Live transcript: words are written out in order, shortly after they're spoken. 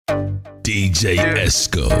DJ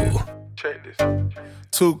Esco. Check this.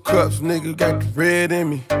 2 cups, nigga, got the red in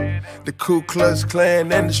me. The Ku Klux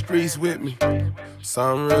Klan and the streets with me.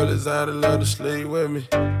 Some real is out of love to sleep with me.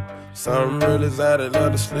 Some real is out of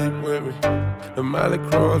love to sleep with me. The Molly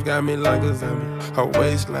Cross got me like a zombie. Her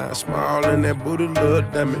waistline small and that booty little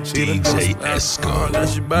dummy. She DJ Esco. Now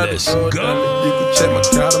she bout Let's to go. go. You can check my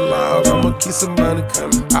catalog. I'ma keep some money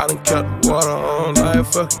coming. I done kept the water on like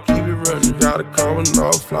fucking keep it running. Got a coming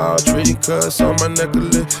off flower, trading cuss on my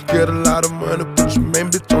necklace. Get a lot of money, put your main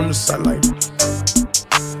bitch on the sideline.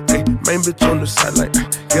 Hey, main bitch on the sideline.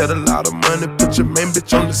 Get a lot of money, put your main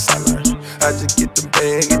bitch on the sideline. I just get them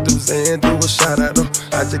bands, get them Zans, do a shout out.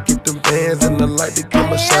 I just get them bands and I like to give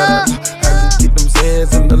my shout out. I just get them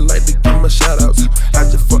Zans and I like to give my shout outs. I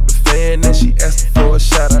just fucked the fan and she asked for a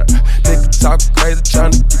shout out. Nigga talking crazy,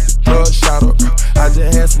 trying to get the plug shot up. I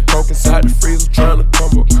just had some coke inside the freezer, trying to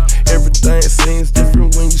come up. Everything seems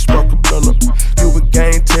different when you spark a blunt up. You would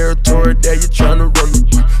gain territory, there you trying to run up.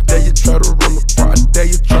 There you try to run up, I dare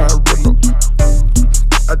you try to run up.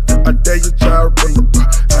 I dare you try to run up.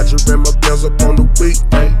 I just ran my bells up on the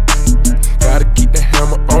weekday. Gotta keep the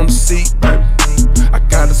hammer on the seat, baby. I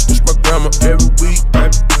gotta switch my grammar every week,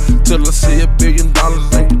 baby. Till I see $1 billion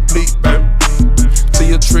ain't complete, baby. Till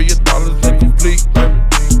 $1 trillion ain't complete, baby.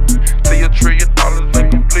 Till $1 trillion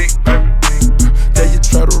ain't complete, baby. Dare you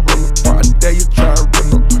try to run up, I dare you try to run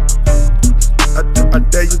up. I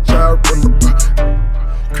dare you try to run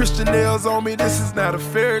up. Christian nails on me, this is not a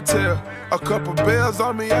fairy tale. A couple bells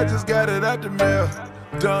on me, I just got it out the mail.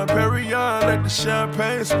 Dom Perignon like the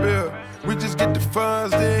champagne spill. We just get the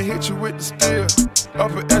funds, then hit you with the steel.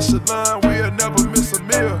 Upper echelon, we'll never miss a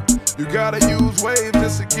meal. You gotta use waves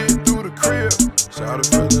just to get through the crib. Shout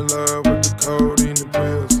fell in love with the codeine and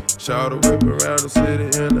pills. Shout whip around the city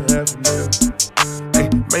in a $500,000. Hey,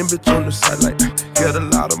 main bitch on the sideline. Get a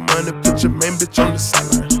lot of money, put your main bitch on the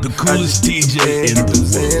sideline. The coolest DJ in the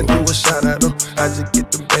world. Do a shout out, I just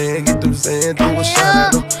get them bands, get them Zans, do a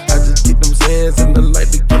shout out. I just get them Zans and I like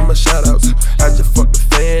to give my shout outs. I just fucked the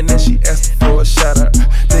fan and she asked for a shout out.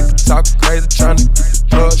 Nigga talking crazy, trying to get the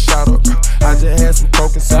plug shot up. I just had some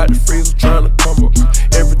coke inside the freezer, trying to come up.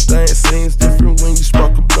 Everything seems different when you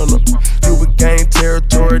spark a blunt up. You would gain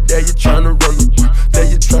territory, there you trying to run up. There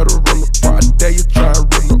you try to run up, I dare you try to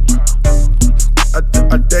run up.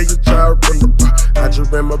 I dare you try to run up. I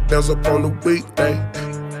just ran my bells up on the weekday.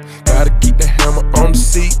 Gotta keep the hammer on the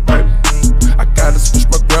seat, baby. I gotta switch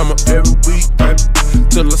my grammar every week, baby.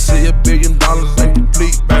 Till I see $1 billion ain't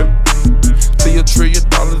complete, baby. Till $1 trillion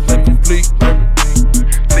ain't complete, baby.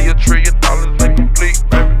 Till $1 trillion ain't complete,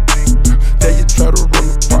 baby. Dare you try to run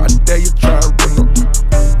up, I dare you try to run up.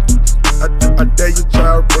 I dare you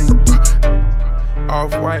try to run up.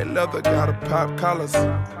 Off-white leather, got a pop collars.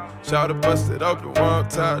 Shawty busted open,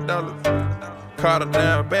 $1,000. Caught her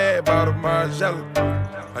down bad, bought a Margiela.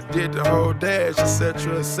 I did the whole dash,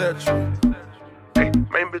 etc, etc. Hey,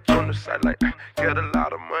 main bitch on the sideline. Get a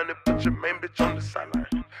lot of money, put your main bitch on the sideline.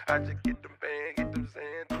 I just get them bands, get them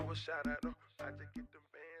Zans, do a shout out.